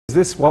Is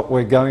this what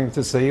we're going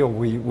to see, or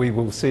we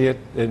will see it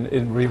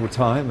in real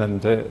time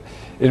and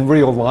in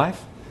real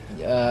life?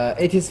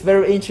 It is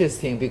very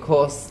interesting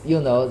because you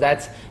know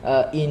that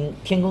in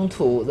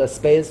Tiangong-2 the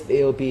space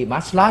will be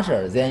much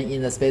larger than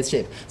in the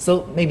spaceship.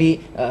 So maybe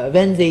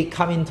when they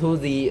come into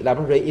the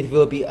laboratory, it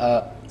will be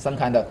some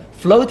kind of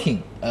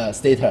floating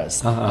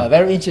status.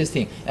 Very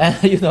interesting.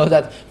 And you know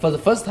that for the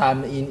first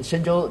time in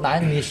Shenzhou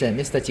 9 mission,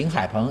 Mr. Jing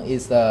Haipeng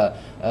is the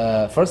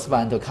first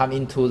one to come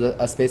into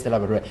the space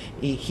laboratory.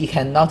 He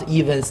cannot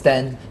even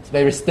stand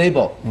very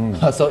stable.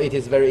 So it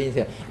is very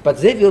interesting. But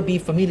they will be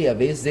familiar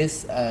with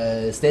this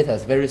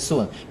status very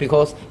soon,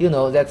 because you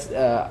know that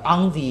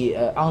on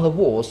the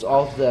walls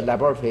of the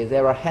laboratory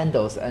there are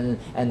handles and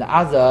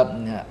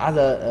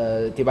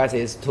other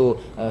devices to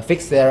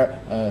fix their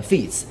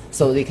feet,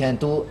 so they can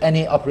do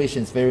any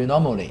operations very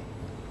normally.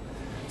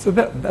 So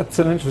that's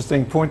an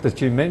interesting point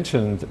that you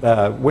mentioned.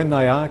 When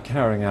they are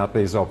carrying out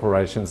these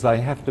operations,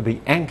 they have to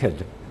be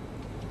anchored.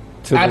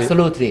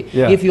 Absolutely.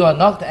 If you are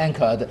not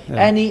anchored,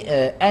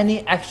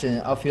 any action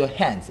of your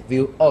hands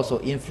will also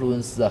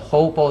influence the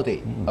whole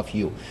body of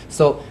you.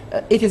 So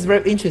it is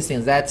very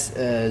interesting that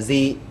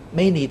they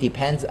mainly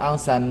depends on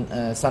some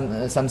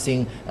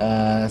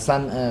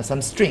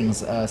strings,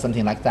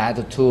 something like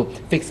that, to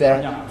fix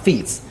their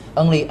feet.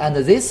 Only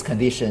under these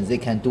conditions they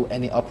can do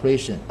any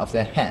operation of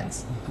their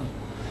hands.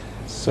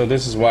 So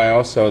this is why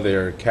also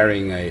they're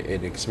carrying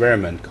an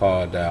experiment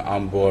called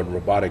onboard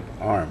robotic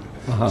arm.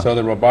 So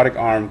the robotic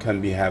arm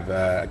can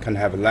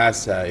have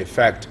less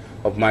effect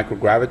of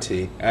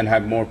microgravity and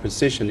have more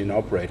precision in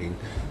operating.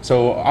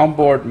 So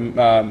onboard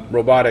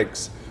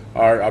robotics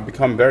are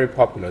become very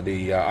popular.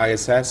 The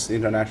ISS,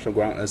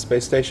 International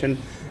Space Station,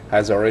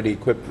 has already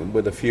equipped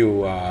with a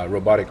few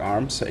robotic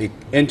arms,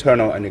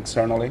 internal and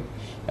externally.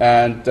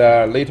 And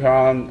later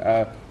on,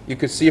 you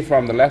could see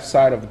from the left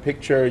side of the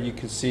picture, you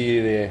could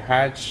see the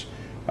hatch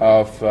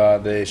of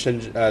the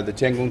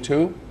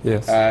Tiangong-2.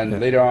 Yes. And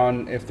later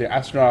on, if the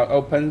astronaut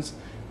opens,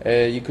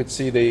 you could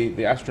see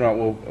the astronaut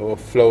will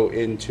flow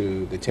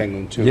into the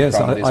Tiangong-2. Yes,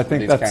 I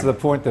think that's the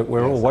point that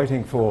we're all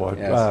waiting for,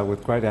 Yes.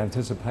 with great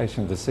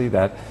anticipation to see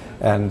that.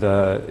 And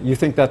you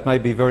think that may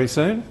be very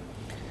soon?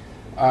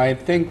 I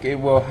think it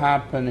will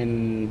happen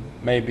in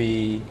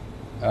maybe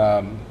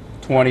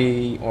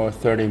 20 or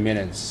 30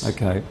 minutes.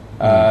 Okay.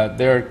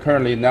 They're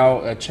currently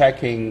now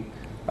checking.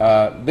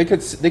 They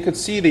could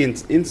see the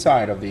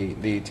inside of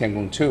the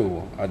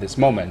Tiangong-2 at this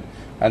moment,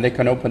 and they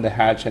can open the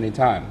hatch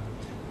anytime.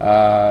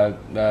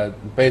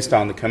 Based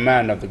on the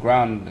command of the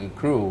ground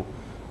crew,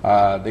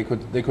 they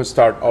could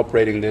start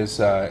operating this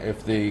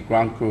if the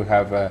ground crew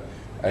have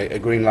a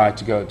green light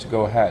to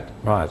go ahead.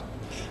 Right.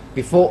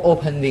 Before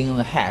opening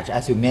the hatch,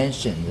 as you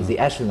mentioned, the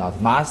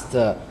astronaut must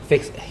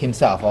fix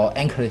himself or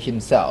anchor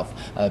himself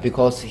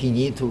because he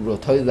needs to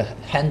rotate the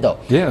handle.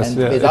 Yes, and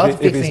without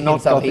fixing he's not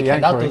himself, got he the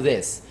cannot do anchoring,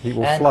 this. he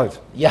will float.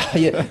 Yeah.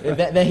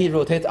 When he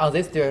rotates on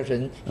this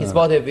direction, his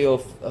body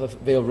will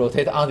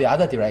rotate on the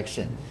other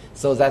direction.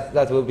 So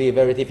that will be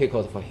very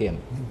difficult for him.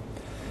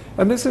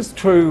 And this is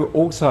true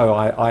also,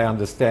 I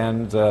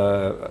understand,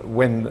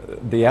 when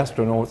the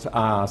astronauts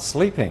are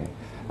sleeping.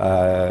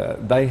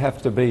 They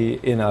have to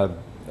be in a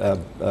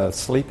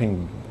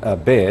sleeping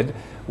bed,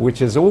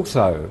 which is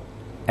also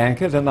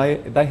anchored, and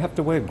they have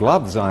to wear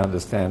gloves, I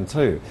understand,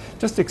 too.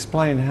 Just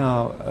explain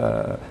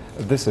how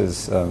this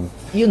is,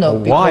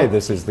 why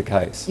this is the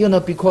case. You know,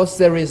 because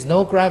there is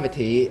no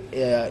gravity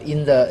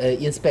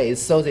in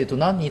space, so they do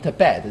not need a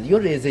bed.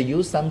 Usually they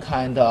use some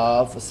kind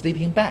of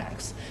sleeping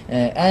bags.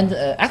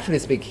 Actually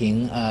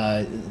speaking,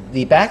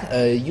 the bag,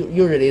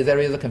 usually there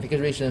is a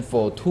configuration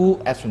for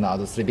 2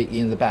 astronauts sleeping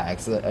in the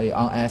bags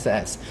on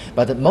ISS.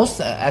 But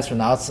most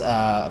astronauts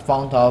are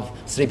fond of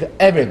sleep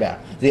everywhere.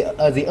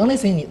 The only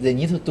thing they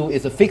need to do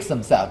is to fix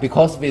themselves,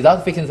 because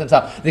without fixing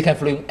themselves, they can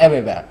fly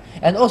everywhere.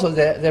 And also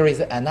there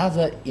is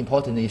another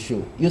important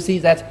issue. You see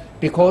that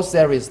because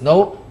there is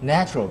no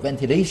natural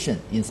ventilation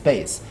in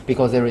space,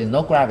 because there is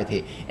no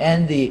gravity,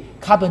 and the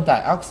carbon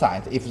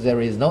dioxide, if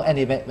there is no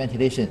any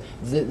ventilation,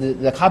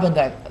 the carbon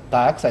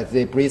dioxide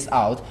they breathe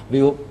out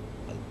will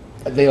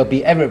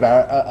be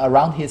everywhere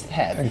around his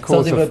head,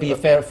 so they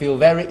will feel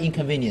very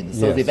inconvenient.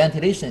 So the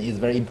ventilation is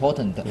very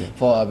important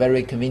for a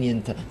very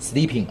convenient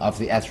sleeping of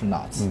the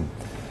astronauts.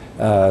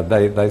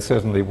 They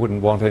certainly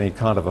wouldn't want any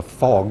kind of a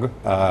fog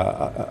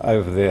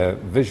over their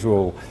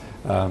visual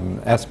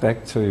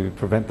aspect to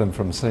prevent them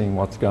from seeing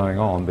what's going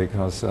on,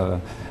 because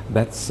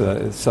that's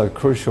so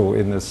crucial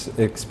in this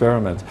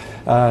experiment.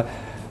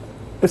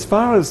 As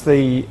far as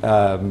the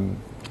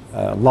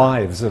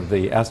lives of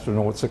the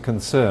astronauts are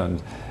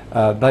concerned,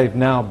 they've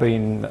now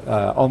been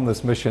on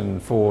this mission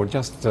for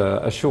just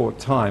a short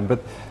time, but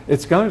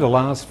it's going to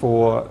last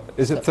for,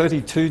 is it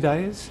 32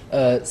 days?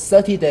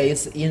 30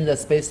 days in the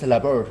space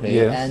laboratory,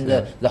 and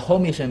the whole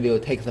mission will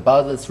take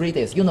about 3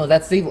 days. You know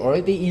that they've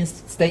already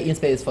stay in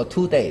space for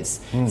 2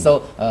 days.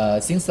 So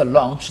since the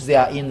launch, they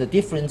are in the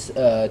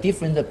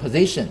different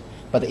position.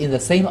 but in the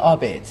same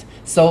orbit.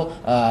 So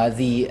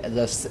the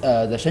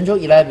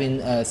Shenzhou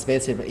 11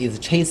 spaceship is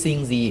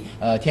chasing the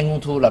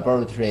Tiangong-2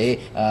 laboratory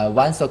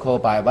one circle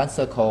by one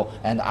circle,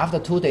 and after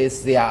 2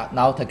 days they are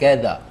now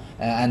together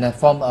and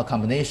form a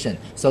combination.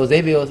 So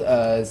they will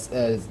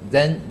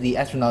then the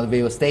astronaut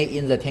will stay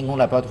in the Tiangong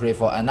laboratory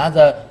for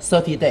another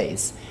 30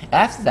 days.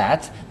 After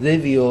that, they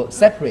will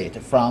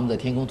separate from the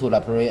Tiangong-2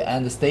 laboratory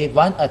and stay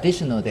one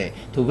additional day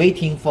to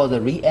waiting for the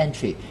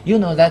re-entry. You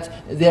know that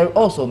there are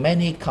also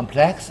many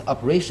complex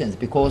operations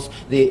because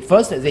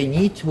first they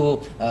need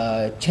to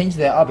change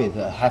their orbit,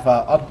 have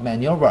an orbit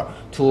maneuver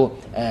to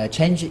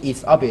change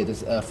its orbit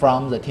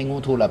from the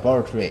Tiangong-2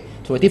 laboratory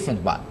to a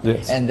different one,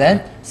 yes. and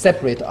then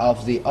separate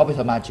of the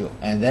orbital module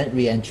and then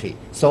re-entry.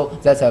 So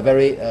that's a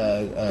very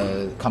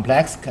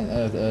complex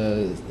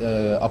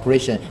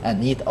operation and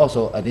need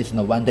also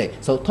additional 1 day.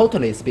 So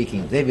totally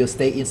speaking, they will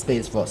stay in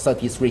space for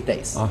 33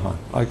 days.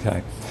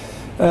 Okay.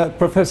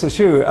 Professor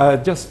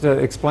Xu, just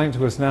explain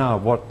to us now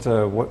what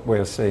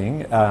we're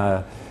seeing,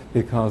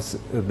 because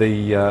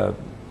the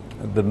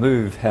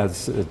move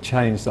has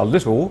changed a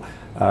little.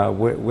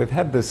 We've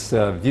had this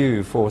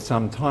view for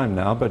some time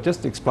now, but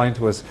just explain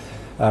to us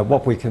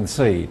what we can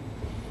see.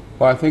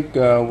 Well, I think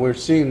we're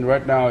seeing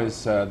right now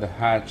is the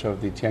hatch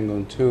of the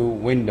Tiangong-2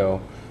 window.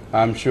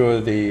 I'm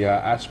sure the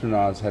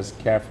astronauts has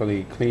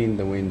carefully cleaned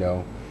the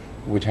window,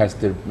 which has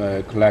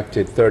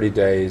collected 30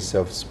 days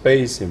of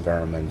space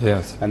environment.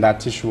 Yes. And that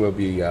tissue will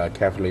be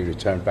carefully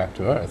returned back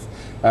to Earth.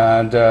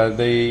 And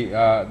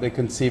they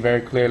can see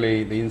very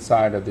clearly the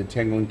inside of the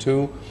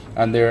Tiangong-2,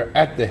 and they're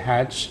at the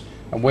hatch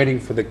and waiting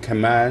for the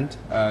command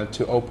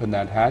to open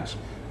that hatch.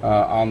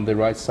 On the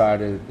right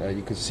side,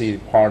 you can see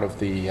part of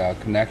the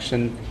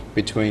connection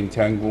between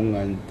Tiangong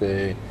and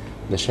the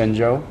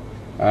Shenzhou.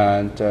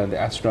 And the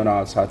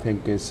astronauts, I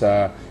think, is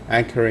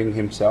anchoring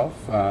himself,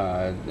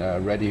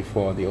 ready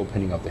for the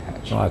opening of the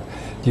hatch. Right.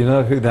 Do you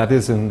know who that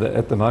is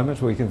at the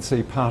moment? We can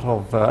see part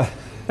of,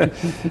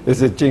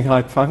 is it Jing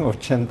Haipeng or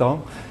Chen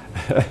Dong?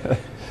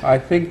 I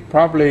think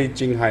probably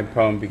Jing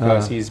Haipeng,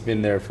 because he's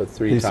been there for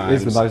three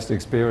times. He's the most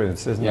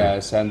experienced, isn't he?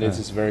 Yes, and this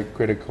is a very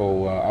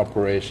critical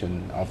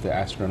operation of the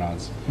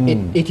astronauts.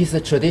 It is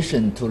a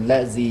tradition to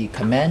let the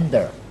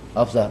commander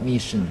of the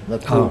mission, the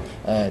crew,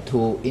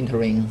 to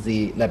entering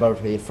the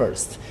laboratory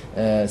first.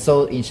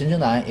 So in Shenzhou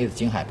 9 is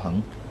Jing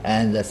Haipeng,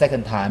 and the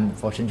second time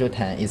for Shenzhou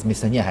 10 is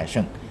Mr. Nie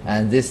Haisheng,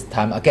 and this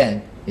time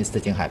again is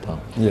the Jing Haipeng.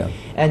 Yeah.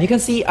 And you can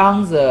see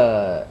on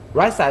the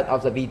right side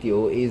of the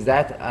video is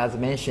that, as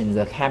mentioned,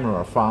 the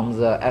camera from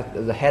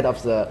the head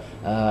of the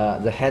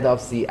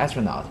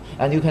astronaut,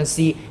 and you can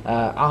see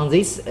on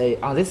this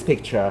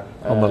picture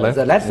on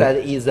the left side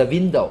is the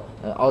window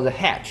or the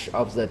hatch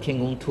of the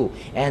Tiangong-2,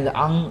 and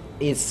on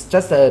it's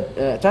just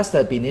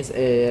beneath,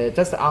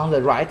 just on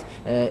the right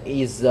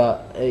is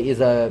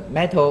a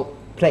metal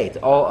plate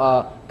or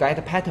a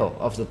guide pedal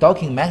of the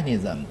docking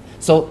mechanism.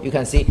 So you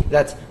can see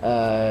that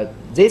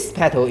this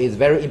pedal is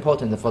very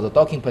important for the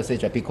docking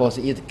procedure because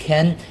it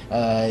can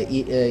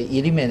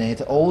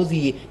eliminate all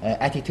the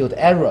attitude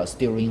errors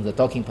during the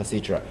docking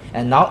procedure.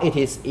 And now it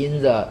is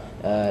in the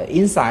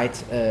inside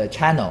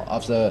channel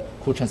of the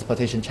crew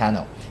transportation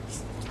channel.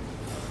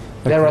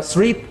 There are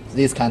 3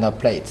 these kind of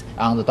plates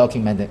on the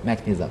docking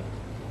mechanism.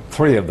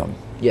 3 of them?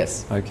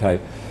 Yes. Okay.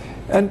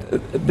 And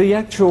the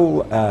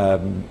actual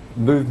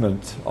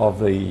movement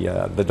of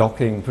the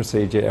docking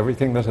procedure,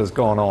 everything that has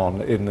gone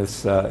on in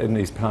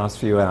these past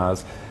few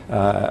hours,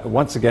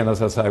 once again,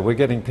 as I say, we're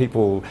getting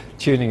people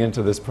tuning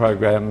into this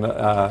program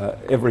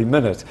every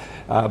minute,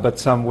 but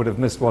some would have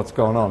missed what's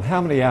gone on. How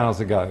many hours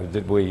ago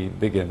did we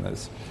begin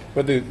this?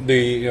 But the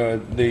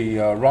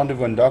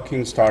rendezvous and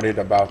docking started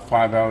about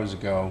 5 hours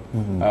ago.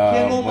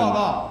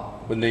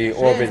 When the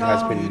orbit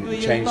has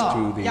been changed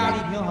to the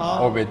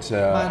orbit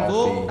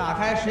of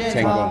the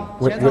Tiangong.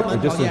 We're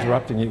just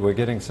interrupting you. We're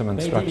getting some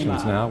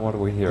instructions now. What are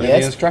we hearing?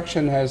 Yes. The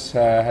instruction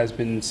has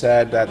been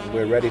said that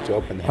we're ready to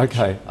open the hatch.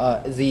 Okay.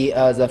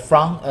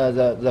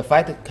 The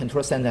flight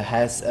control center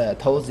has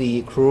told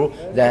the crew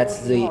that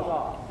the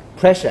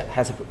pressure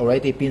has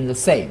already been the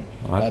same,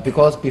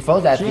 because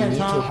before that we need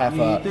to have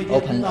an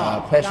open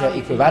pressure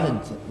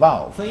equivalent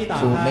valve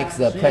to make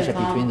the pressure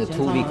between the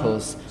 2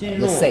 vehicles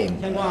the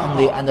same.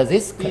 Only under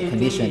this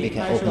condition we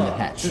can open the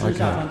hatch.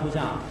 Okay.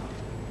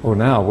 Well,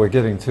 now we're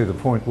getting to the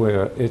point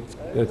where it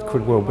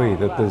could well be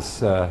that this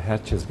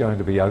hatch is going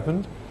to be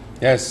opened.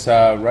 Yes,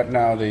 right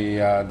now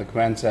the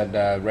command said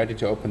ready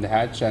to open the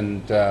hatch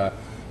and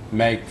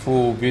make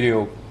full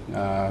video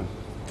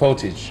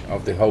footage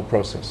of the whole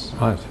process.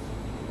 Right.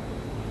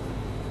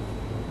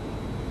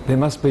 There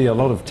must be a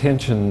lot of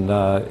tension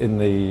in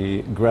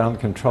the ground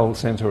control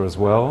center as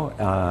well.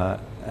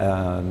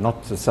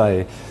 Not to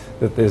say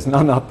that there's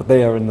none up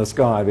there in the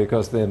sky,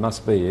 because there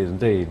must be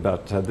indeed,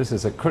 but this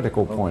is a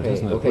critical point,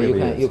 isn't it?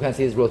 Okay, you can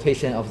see the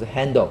rotation of the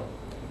handle.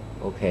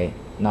 Okay,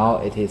 now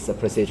it is a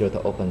procedure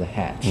to open the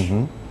hatch.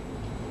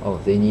 Oh,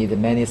 they need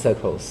many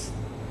circles.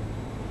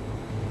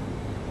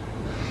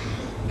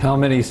 How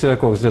many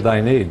circles do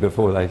they need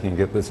before they can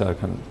get this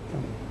open?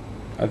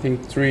 I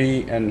think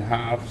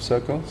 3.5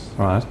 circles.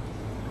 Right.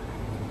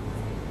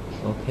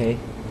 Okay.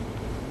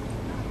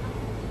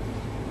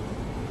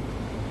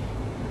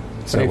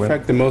 So in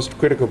fact, the most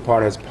critical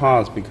part has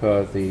passed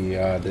because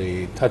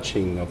the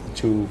touching of the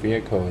two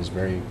vehicles is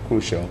very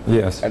crucial.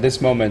 Yes. At this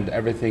moment,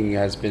 everything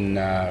has been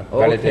Okay,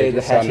 validated.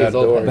 the hatch is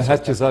open. The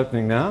hatch is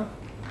opening now.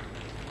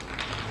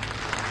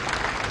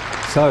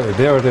 So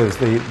there it is.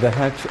 The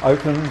hatch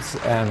opens,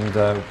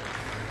 and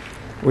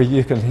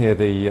you can hear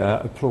the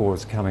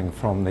applause coming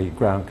from the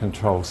ground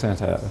control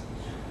centre.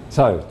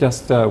 So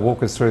just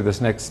walk us through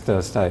this next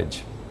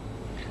stage.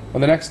 On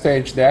the next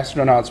stage, the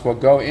astronauts will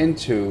go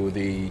into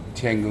the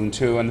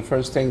Tiangong-2, and the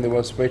first thing they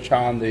will switch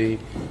on the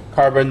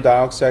carbon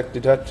dioxide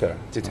detector,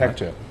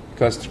 Right.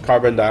 because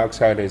carbon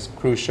dioxide is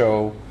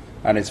crucial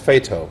and it's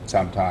fatal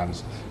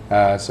sometimes.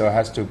 So it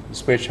has to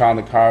switch on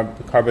the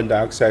carbon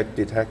dioxide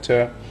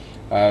detector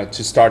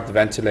to start the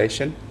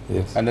ventilation.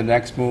 Yes. And the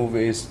next move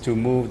is to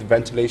move the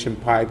ventilation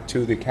pipe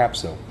to the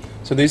capsule.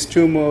 So these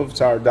two moves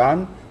are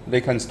done.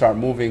 They can start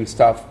moving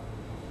stuff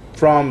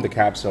from the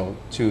capsule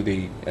to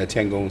the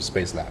Tiangong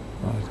Space Lab.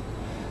 Right.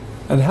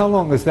 And how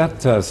long is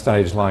that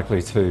stage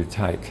likely to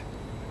take?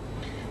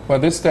 Well,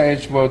 this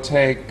stage will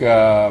take,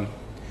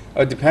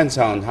 it depends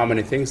on how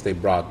many things they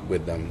brought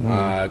with them.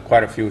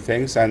 Quite a few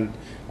things and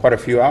quite a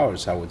few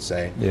hours, I would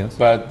say. Yes.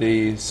 But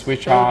the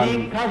switch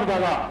on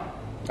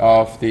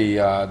of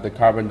the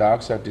carbon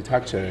dioxide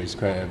detector is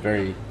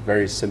very,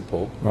 very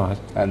simple. Right.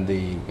 And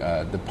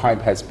the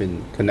pipe has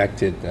been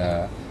connected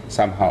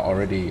somehow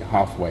already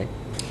halfway.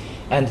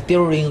 And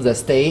during the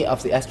stay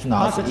of the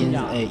astronauts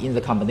in the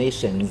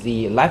combination,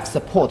 the life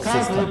support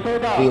system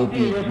will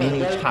be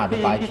mainly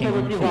charged by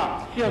Tiangong-2,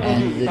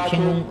 and the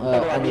Tiangong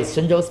and the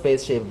Shenzhou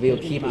spaceship will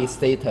keep its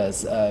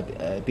status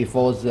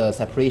before the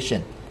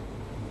separation.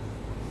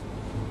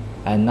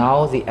 And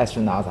now the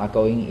astronauts are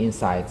going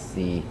inside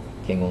the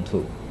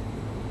Tiangong-2.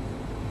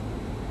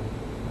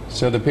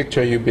 So the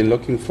picture you've been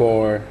looking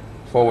forward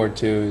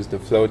to is the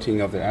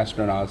floating of the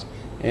astronauts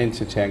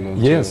into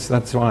Tiangong-2. Yes,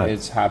 that's right.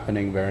 It's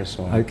happening very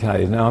soon.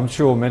 Okay, now I'm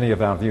sure many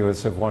of our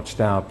viewers have watched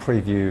our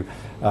preview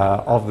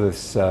of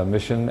this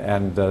mission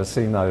and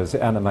seen those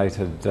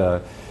animated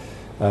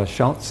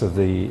shots of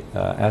the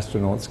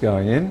astronauts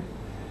going in.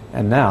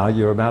 And now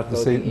you're about to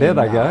see, there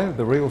they go,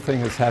 the real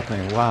thing is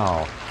happening.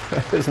 Wow,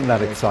 isn't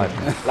that exciting?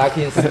 Like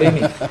in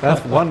swimming.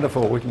 That's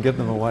wonderful. We can get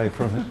them away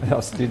from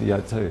our studio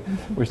too.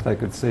 Wish they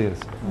could see us.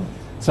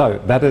 So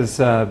that is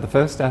the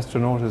first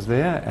astronaut is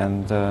there,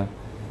 And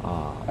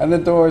the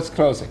door is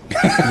closing.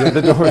 yeah,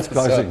 the door is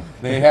closing.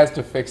 So he has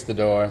to fix the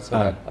door so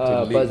that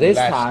But this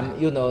time,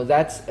 you know,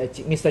 that's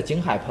Mr.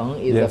 Jing Haipeng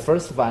is the Yes.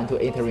 first one to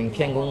enter in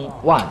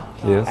Tiangong-1.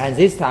 Yes. And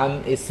this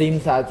time, it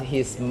seems that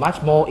he's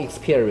much more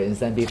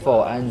experienced than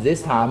before. And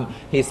this time,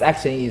 his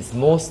action is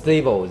more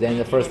stable than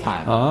the first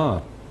time.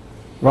 Ah,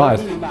 right.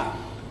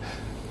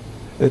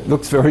 It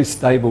looks very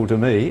stable to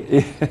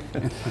me.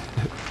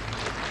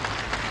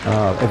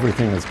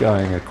 Everything is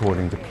going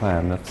according to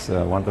plan. That's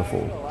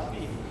wonderful.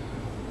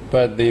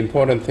 But the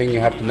important thing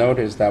you have to note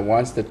is that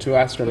once the two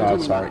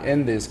astronauts are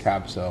in this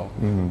capsule,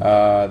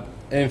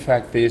 in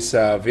fact, this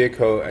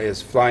vehicle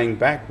is flying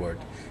backward.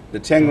 The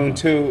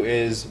Tiangong-2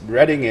 is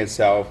readying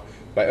itself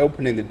by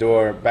opening the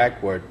door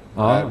backward,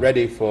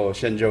 ready for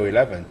Shenzhou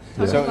 11.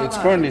 So it's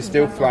currently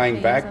still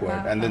flying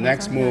backward, and the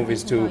next move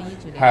is to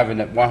have a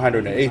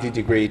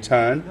 180-degree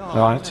turn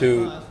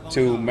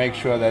to make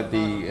sure that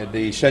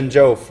the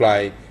Shenzhou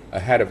fly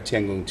ahead of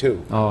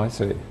Tiangong-2. Oh, I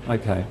see.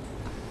 Okay.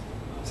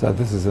 So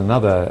this is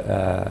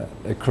another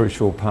a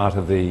crucial part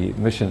of the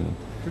mission.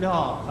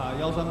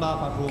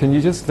 Can you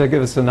just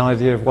give us an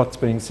idea of what's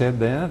being said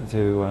there?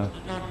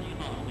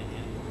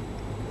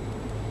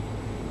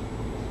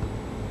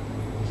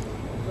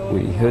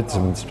 We heard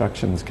some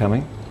instructions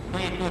coming.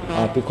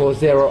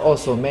 Because there are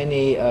also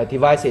many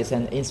devices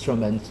and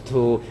instruments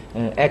to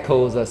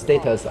echo the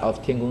status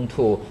of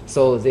Tiangong-2,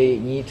 so they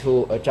need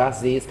to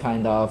adjust these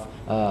kind of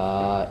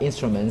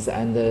instruments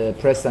and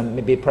press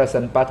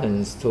some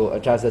buttons to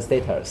adjust the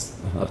status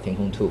of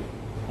Tiangong-2,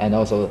 and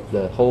also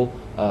the whole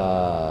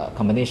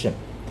combination.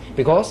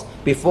 Because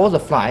before the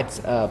flight,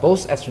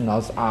 both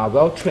astronauts are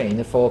well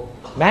trained for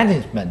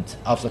management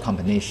of the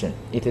combination.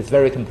 It is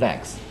very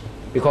complex,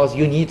 because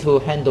you need to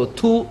handle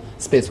two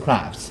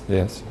spacecrafts.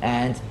 Yes.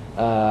 And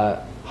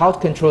how to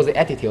control the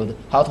attitude,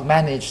 how to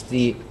manage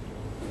the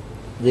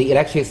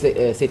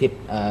electricity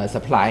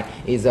supply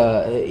is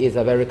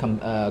a very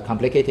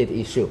complicated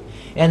issue.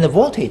 And the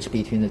voltage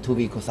between the two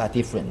vehicles are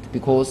different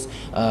because,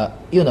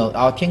 you know,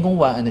 our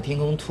Tiangong-1 and the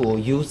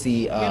Tiangong-2 use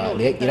the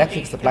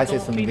electric supply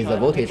system with a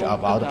voltage of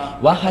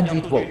about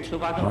 100 volts,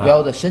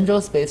 while the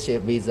Shenzhou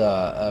spaceship with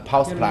a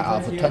power supply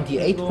of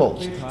 28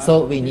 volts.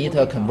 So we need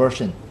a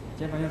conversion.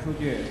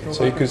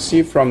 So you can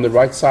see from the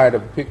right side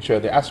of the picture,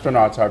 the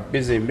astronauts are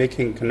busy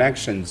making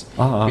connections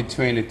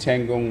between the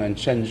Tiangong and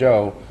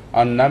Shenzhou.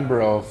 A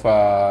number of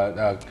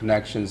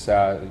connections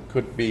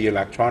could be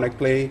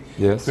electronically,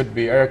 could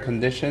be air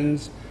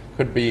conditions,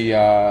 could be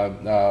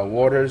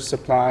water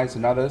supplies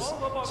and others.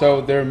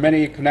 So there are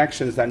many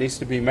connections that needs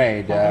to be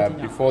made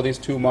before these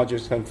two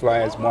modules can fly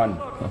as one.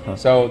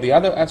 So the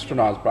other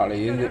astronauts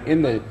probably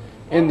in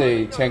in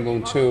the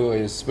Tiangong-2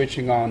 is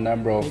switching on a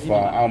number of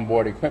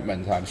onboard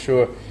equipment. I'm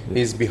sure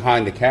he's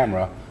behind the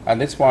camera.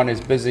 And this one is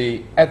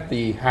busy at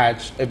the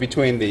hatch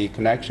between the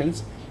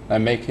connections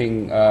and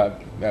making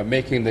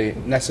the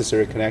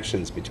necessary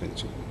connections between the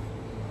two.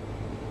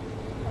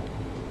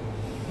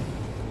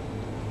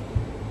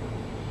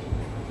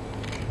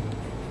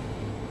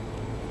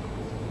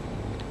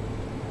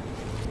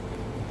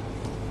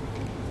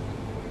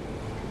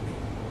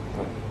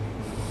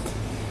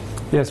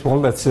 Yes,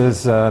 well, this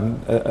is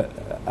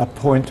a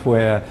point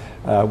where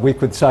we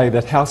could say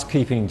that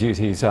housekeeping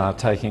duties are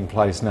taking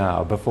place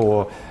now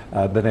before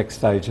the next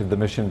stage of the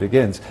mission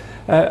begins.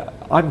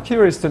 I'm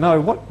curious to know,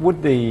 what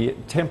would the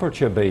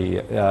temperature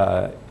be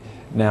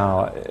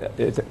now?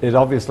 It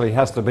obviously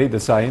has to be the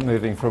same,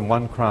 moving from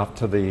one craft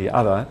to the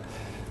other.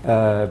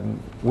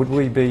 Would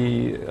we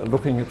be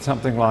looking at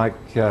something like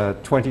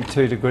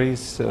 22 degrees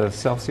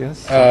Celsius,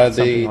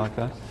 something like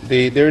that?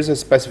 There is a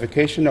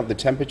specification of the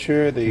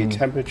temperature. The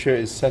temperature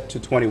is set to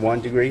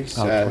 21 degrees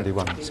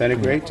 21.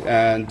 centigrade,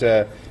 and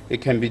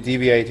it can be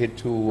deviated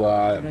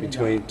to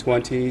between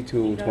 20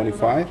 to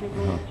 25,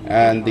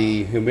 and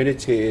the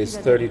humidity is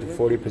 30 to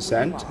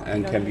 40%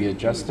 and can be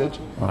adjusted.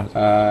 Right.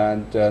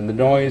 And the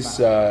noise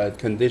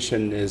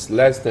condition is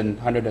less than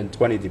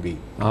 120 dB.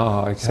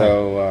 Oh, okay.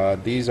 So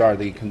these are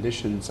the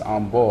conditions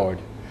on board,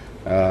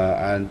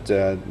 and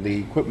the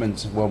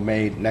equipment will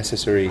make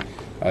necessary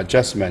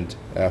adjustment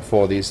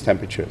for these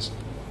temperatures.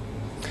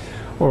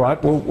 All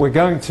right, well, we're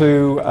going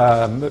to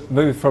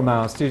move from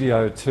our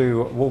studio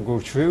to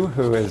Wu Shu,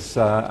 who is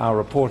our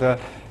reporter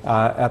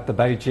at the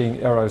Beijing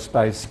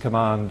Aerospace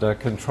Command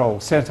Control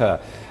Center.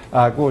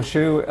 Guo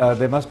Shu,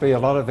 there must be a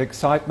lot of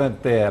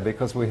excitement there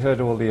because we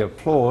heard all the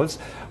applause.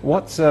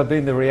 What's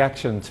been the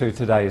reaction to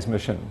today's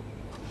mission?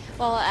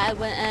 Well,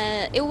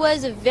 it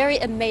was a very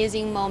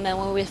amazing moment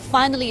when we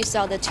finally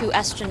saw the two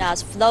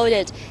astronauts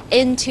floated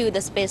into the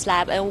space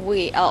lab, and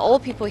we all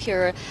people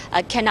here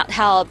cannot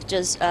help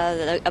just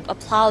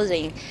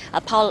applauding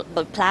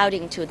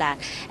to that.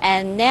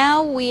 And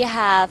now we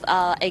have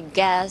a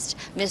guest,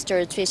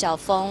 Mr. Cui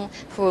Xiaofeng,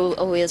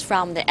 who is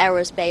from the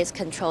Aerospace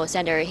Control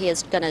Center. He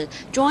is going to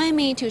join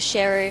me to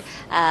share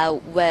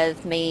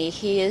with me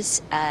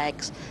his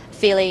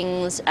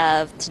feelings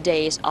of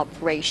today's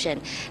operation.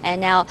 And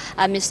now,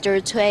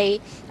 Mr. Cui,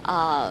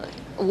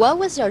 what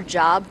was your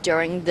job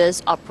during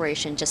this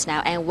operation just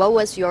now, and what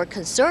was your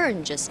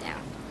concern just now?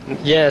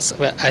 Yes,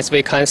 well, as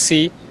we can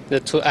see, the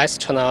two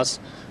astronauts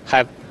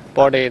have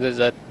boarded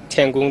the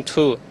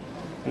Tiangong-2,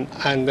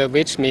 and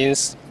which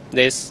means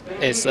this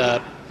is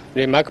a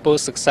remarkable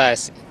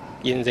success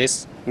in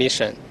this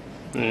mission.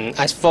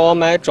 As for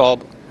my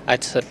job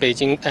at the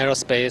Beijing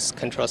Aerospace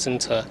Control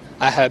Center,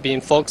 I have been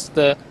focused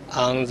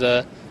on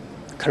the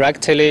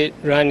correctly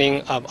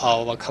running of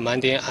our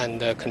commanding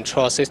and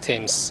control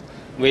systems,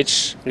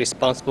 which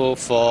responsible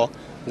for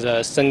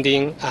the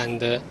sending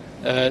and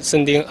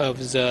sending of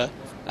the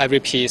every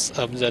piece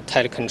of the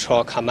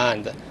telecontrol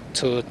command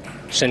to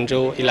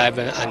Shenzhou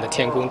 11 and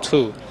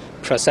Tiangong-2,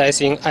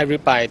 processing every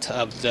byte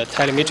of the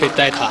telemetry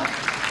data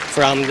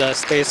from the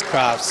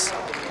spacecrafts,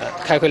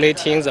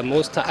 calculating the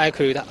most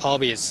accurate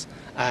orbits,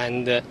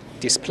 and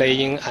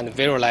displaying and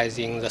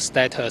visualizing the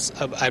status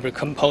of every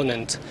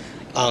component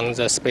on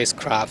the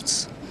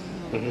spacecrafts.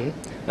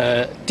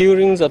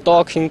 During the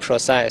docking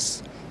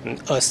process,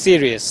 a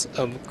series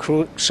of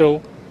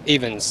crucial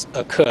events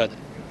occurred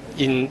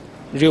in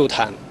real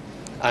time,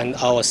 and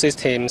our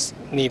systems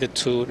needed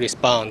to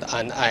respond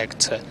and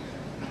act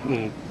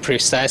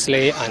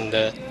precisely and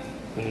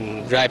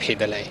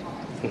rapidly.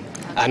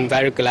 I'm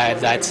very glad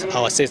that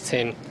our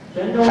system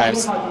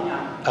has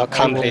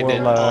accomplished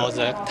all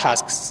the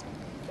tasks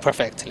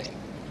perfectly.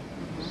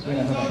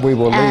 We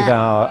will leave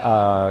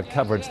our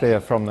coverage there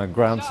from the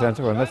ground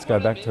center, and let's go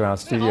back to our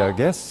studio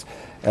guests.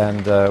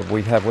 And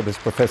we have with us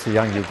Professor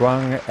Yang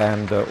Yuguang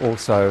and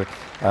also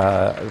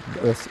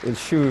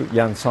Xu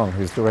Yansong,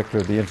 who's Director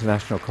of the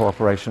International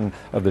Cooperation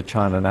of the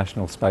China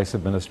National Space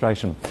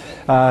Administration.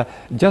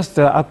 Just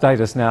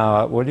update us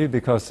now, will you?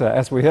 Because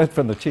as we heard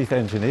from the Chief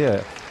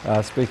Engineer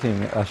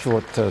speaking a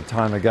short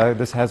time ago,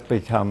 this has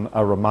become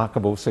a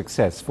remarkable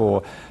success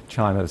for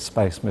China's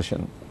space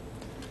mission.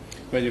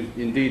 Well,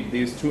 indeed,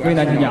 these two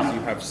astronauts,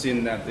 you have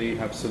seen that they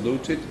have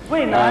saluted,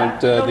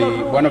 and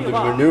one of the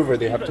maneuver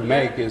they have to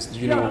make is,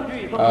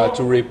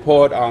 to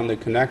report on the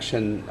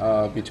connection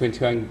between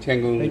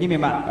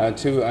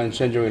Tiangong-2 and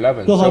Shenzhou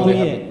 11. So they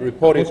have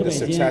reported the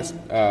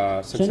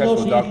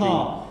successful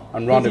docking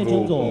and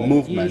rendezvous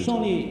movement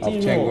of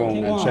Tiangong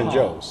and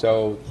Shenzhou.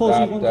 So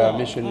that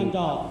mission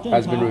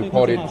has been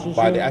reported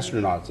by the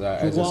astronauts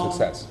as a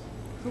success.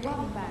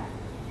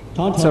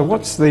 So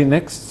what's the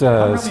next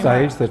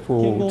stage that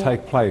will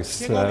take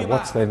place?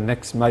 What's their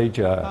next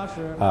major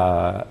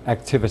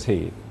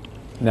activity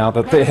now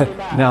that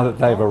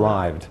they've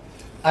arrived?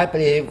 I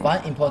believe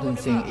one important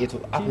thing is to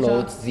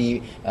upload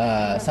the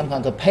some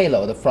kind of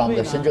payload from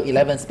the Shenzhou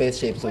 11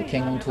 spaceship to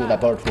Tiangong-2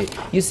 laboratory.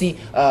 You see,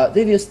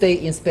 they will stay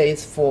in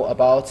space for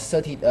about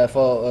 30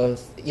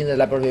 in the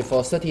laboratory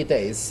for 30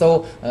 days.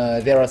 So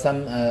there are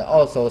some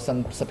also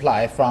some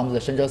supply from the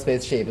Shenzhou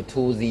spaceship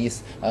to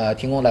this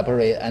Tiangong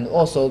laboratory, and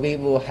also we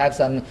will have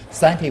some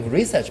scientific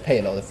research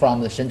payload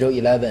from the Shenzhou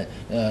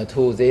 11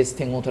 to this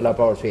Tiangong-2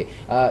 laboratory.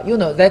 You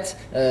know that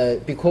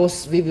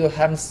because we will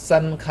have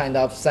some kind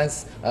of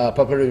science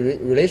public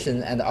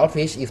relation and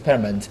outreach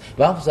experiment.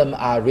 One of them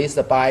are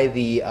raised by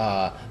the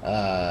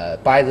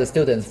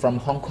students from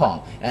Hong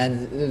Kong,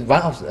 and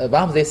one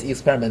of these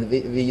experiments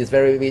which is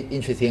very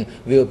interesting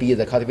will be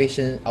the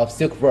cultivation of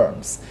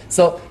silkworms.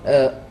 So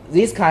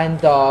this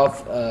kind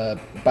of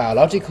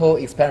biological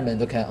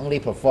experiment can only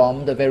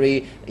performed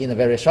in a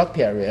very short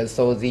period.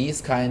 So these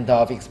kind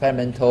of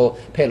experimental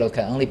payload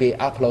can only be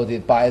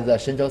uploaded by the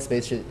Shenzhou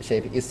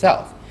spaceship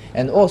itself.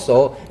 And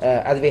also,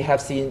 as we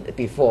have seen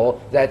before,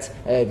 that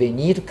we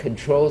need to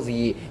control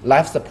the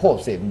life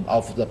support system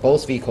of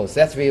both vehicles.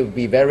 That will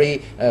be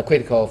very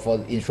critical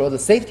for ensure the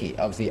safety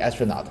of the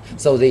astronaut.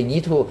 So they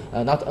need to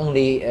not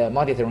only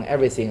monitoring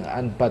everything,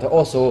 but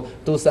also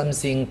do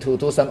something to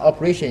do some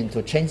operation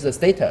to change the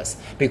status.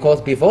 Because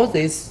before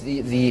this,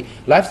 the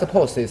life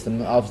support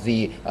system of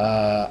the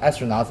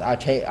astronauts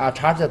are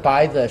charged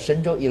by the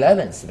Shenzhou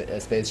 11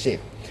 spaceship.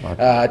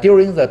 Right.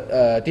 During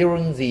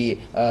the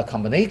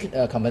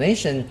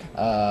combination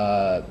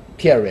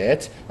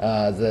period,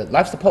 the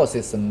life support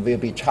system will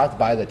be charged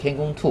by the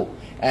Tiangong-2,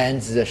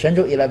 and the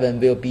Shenzhou 11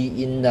 will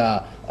be in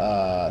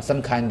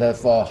some kind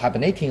of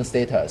hibernating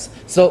status.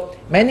 So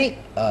many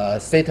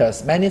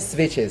many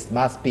switches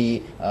must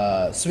be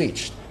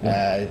switched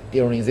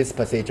during this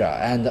procedure,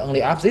 and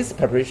only after this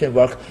preparation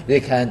work they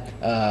can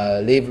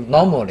live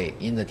normally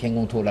in the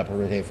Tiangong-2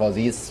 laboratory for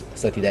these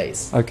 30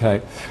 days.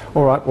 Okay,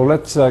 all right. Well,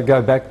 let's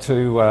go back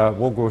to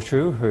Wu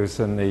Guoshu, who's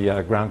in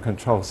the Ground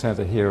Control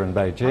Center here in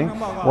Beijing.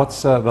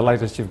 What's the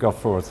latest you've got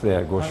for us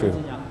there, Guoshu?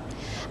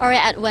 All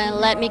right, Edwin,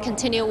 let me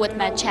continue with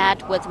my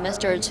chat with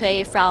Mr.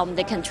 Cui from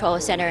the Control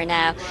Center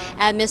now.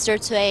 And Mr.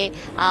 Cui,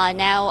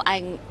 now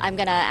I'm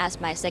going to ask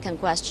my second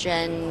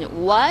question.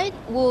 What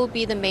will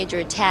be the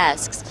major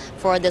tasks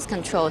for this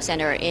Control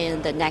Center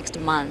in the next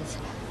month?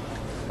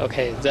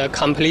 Okay, the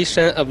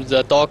completion of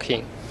the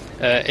docking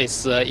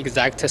is the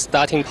exact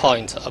starting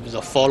point of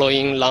the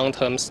following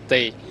long-term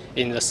stay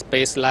in the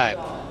space lab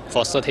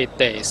for 30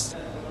 days.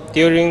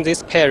 During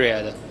this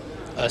period,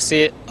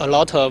 a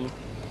lot of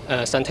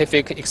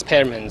scientific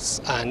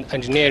experiments and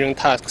engineering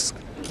tasks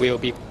will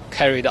be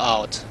carried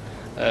out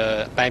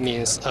by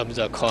means of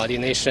the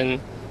coordination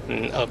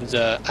of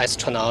the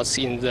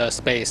astronauts in the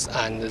space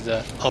and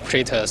the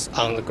operators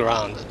on the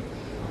ground.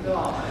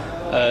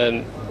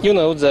 You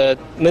know, the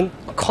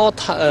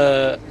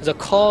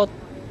core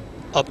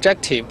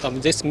objective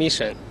of this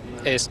mission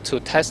is to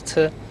test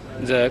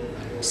the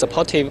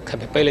supportive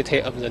capability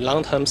of the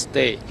long-term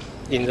stay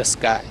in the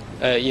sky,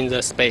 in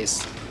the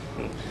space.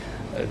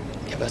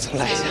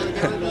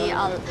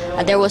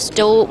 There will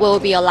still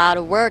be a lot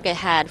of work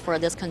ahead for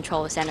this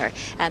Control Center.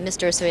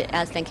 Mr. Cui,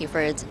 thank you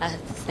for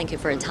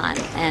your time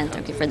and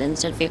thank you for the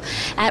interview.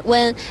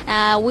 When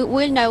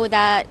we know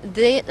that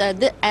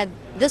at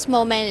this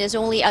moment is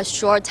only a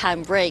short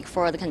time break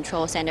for the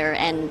Control Center,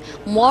 and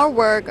more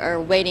work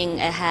are waiting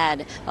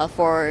ahead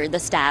for the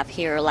staff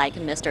here, like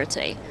Mr.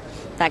 Cui.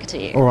 Back to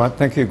you. All right,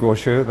 thank you,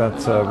 Guoshu.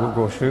 That's Wu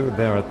Guoshu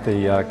there at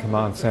the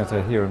Command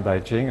Center here in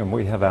Beijing, and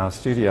we have our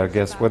studio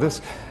guest with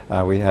us.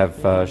 We have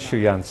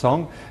Xu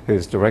Yansong,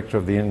 who's Director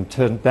of the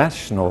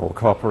International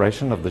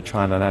Cooperation of the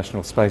China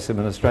National Space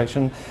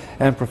Administration,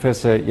 and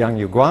Professor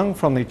Yang Yuguang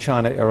from the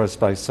China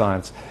Aerospace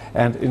Science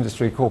and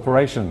Industry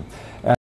Corporation.